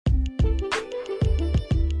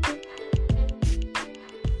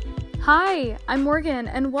Hi, I'm Morgan,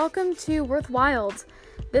 and welcome to Worthwild.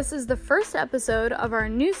 This is the first episode of our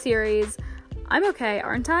new series, I'm Okay,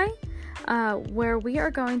 Aren't I? Where we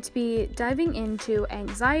are going to be diving into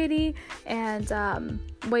anxiety and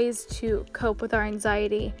ways to cope with our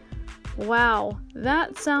anxiety. Wow,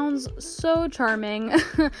 that sounds so charming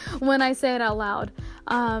when I say it out loud.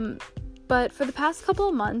 But for the past couple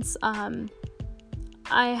of months, I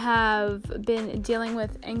have been dealing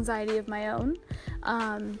with anxiety of my own.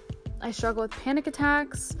 I struggle with panic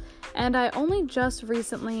attacks, and I only just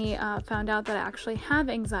recently found out that I actually have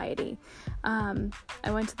anxiety. I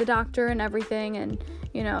went to the doctor and everything, and,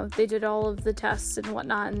 they did all of the tests and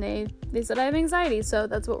whatnot, and they said I have anxiety, so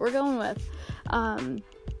that's what we're going with.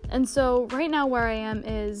 And so right now where I am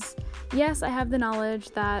is, yes, I have the knowledge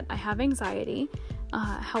that I have anxiety.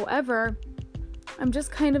 However, I'm just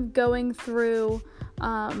kind of going through,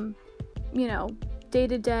 day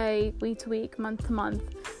to day, week to week, month to month,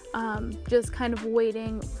 just kind of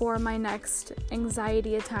waiting for my next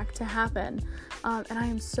anxiety attack to happen. And I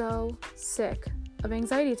am so sick of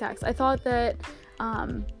anxiety attacks. I thought that,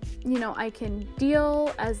 I can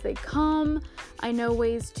deal as they come. I know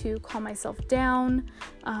ways to calm myself down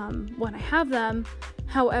when I have them.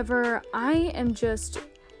 However, I am just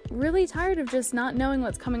really tired of just not knowing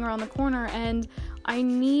what's coming around the corner, and I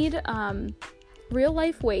need real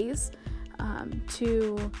life ways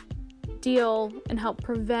to deal and help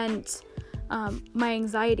prevent my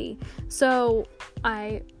anxiety. So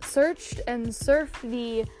I searched and surfed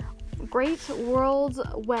the great world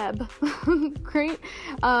web, the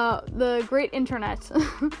great internet,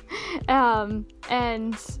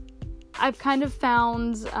 and I've kind of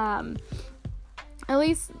found at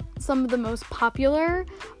least some of the most popular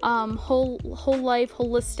whole life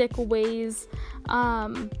holistic ways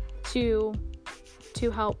to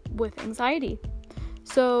help with anxiety.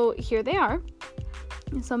 So here they are.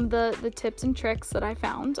 Some of the tips and tricks that I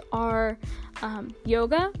found are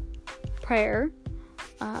yoga, prayer,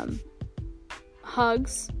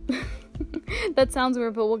 hugs. That sounds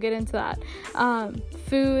weird, but we'll get into that.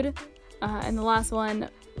 Food, and the last one,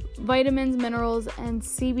 vitamins, minerals, and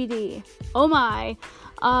CBD. Oh my.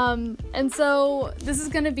 And so this is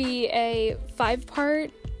going to be a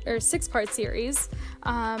 5-part or 6-part series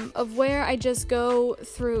of where I just go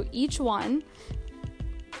through each one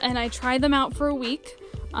and I try them out for a week,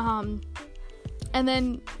 and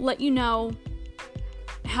then let you know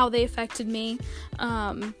how they affected me,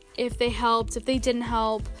 if they helped, if they didn't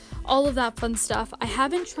help, all of that fun stuff. I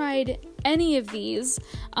haven't tried any of these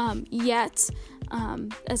yet,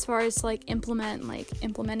 as far as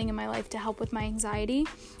implementing in my life to help with my anxiety,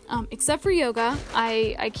 except for yoga.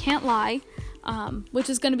 I can't lie, which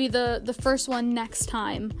is going to be the first one next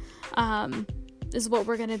time, is what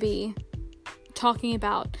we're going to be talking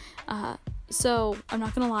about. So I'm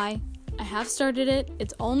not gonna lie, I have started it.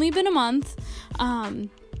 It's only been a month,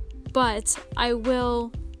 but I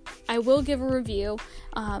will give a review.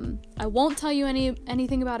 I won't tell you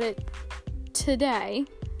anything about it today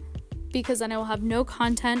because then I will have no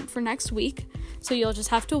content for next week. So you'll just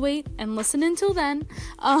have to wait and listen until then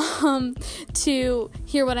to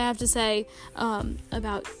hear what I have to say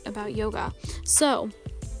about yoga. So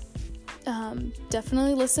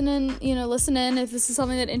definitely listen in if this is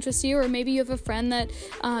something that interests you, or maybe you have a friend that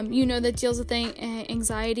that deals with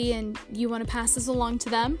anxiety and you want to pass this along to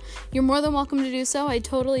them. You're more than welcome to do so. I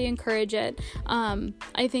totally encourage it.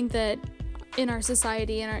 I think that in our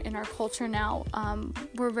society, in our culture now,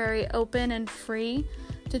 we're very open and free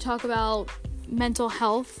to talk about mental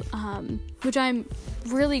health, which I'm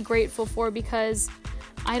really grateful for, because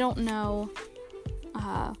I don't know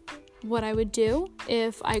what I would do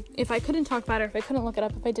if I couldn't talk about it, if I couldn't look it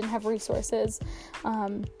up, if I didn't have resources.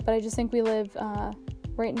 But I just think we live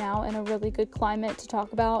right now in a really good climate to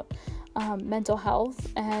talk about mental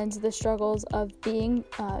health and the struggles of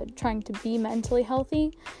trying to be mentally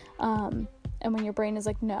healthy. And when your brain is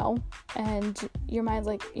like, no, and your mind's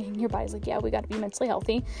like, your body's like, yeah, we got to be mentally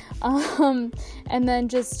healthy. And then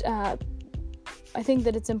just, I think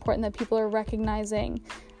that it's important that people are recognizing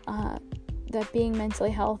that being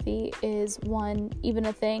mentally healthy is, 1, even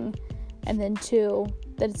a thing, and then 2,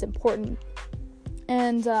 that it's important.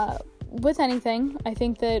 And with anything, I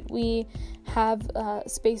think that we have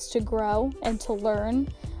space to grow and to learn.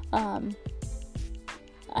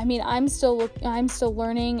 I'm still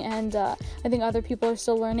learning, and I think other people are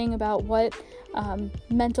still learning about what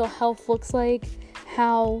mental health looks like,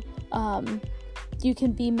 how you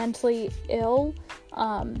can be mentally ill,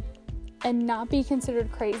 and not be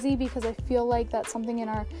considered crazy, because I feel like that's something in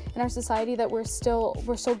our society that we're still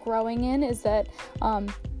growing in, is that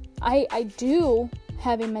I do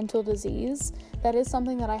have a mental disease. That is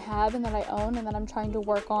something that I have and that I own and that I'm trying to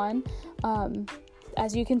work on,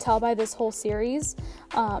 as you can tell by this whole series.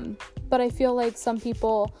 But I feel like some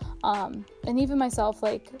people, and even myself,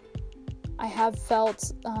 like, I have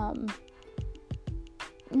felt,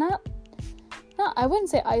 I wouldn't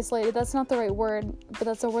say isolated, that's not the right word, but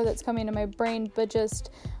that's a word that's coming to my brain, but just,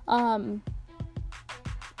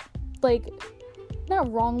 like,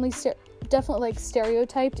 not wrongly, definitely, like,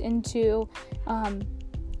 stereotyped into,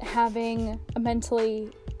 having a mentally,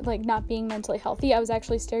 like, not being mentally healthy. I was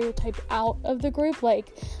actually stereotyped out of the group.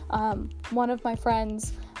 Like, one of my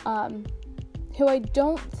friends, who I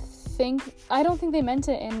don't think they meant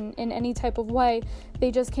it in any type of way. They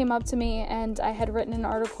just came up to me, and I had written an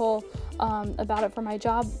article, about it for my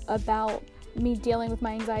job, about me dealing with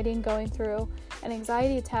my anxiety and going through an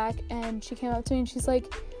anxiety attack. And she came up to me and she's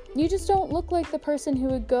like, you just don't look like the person who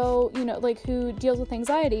would go, you know, like, who deals with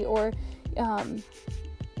anxiety, or,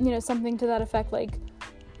 you know, something to that effect. Like,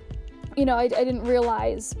 you know, I didn't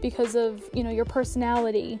realize, because of, you know, your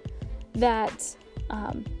personality, that,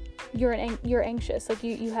 you're anxious, like,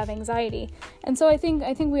 you have anxiety. And so I think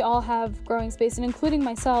we all have growing space, and including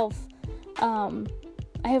myself,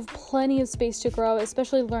 I have plenty of space to grow,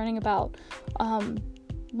 especially learning about,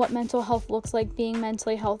 what mental health looks like, being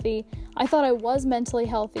mentally healthy. I thought I was mentally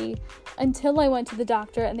healthy until I went to the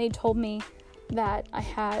doctor and they told me that I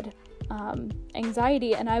had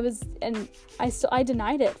anxiety, and I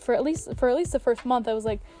denied it for at least the first month. I was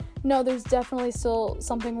like, no, there's definitely still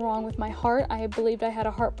something wrong with my heart. I believed I had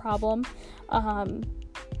a heart problem.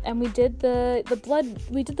 And we did the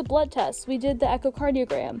blood test. We did the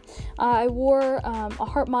echocardiogram. I wore a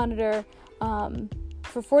heart monitor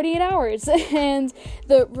for 48 hours, and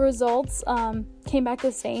the results came back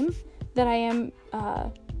the same, that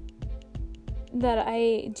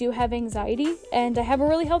I do have anxiety, and I have a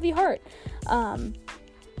really healthy heart.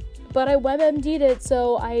 But I WebMD'd it,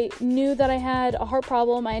 so I knew that I had a heart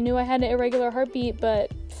problem. I knew I had an irregular heartbeat,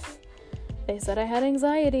 but they said I had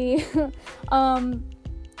anxiety.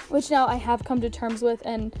 Which now I have come to terms with,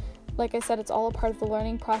 and like I said, it's all a part of the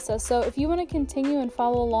learning process. So if you want to continue and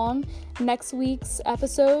follow along, next week's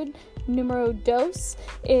episode, numero dos,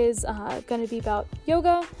 is going to be about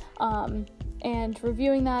yoga, and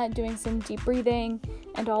reviewing that, doing some deep breathing,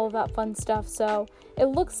 and all of that fun stuff. So it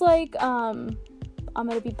looks like I'm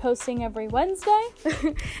going to be posting every Wednesday.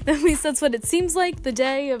 At least that's what it seems like. The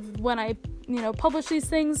day of when I, publish these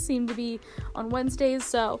things seem to be on Wednesdays.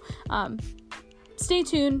 So stay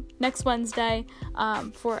tuned next Wednesday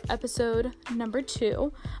for episode number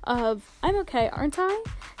 2 of I'm Okay, Aren't I?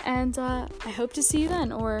 And I hope to see you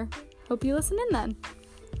then, or hope you listen in then.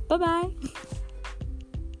 Bye-bye.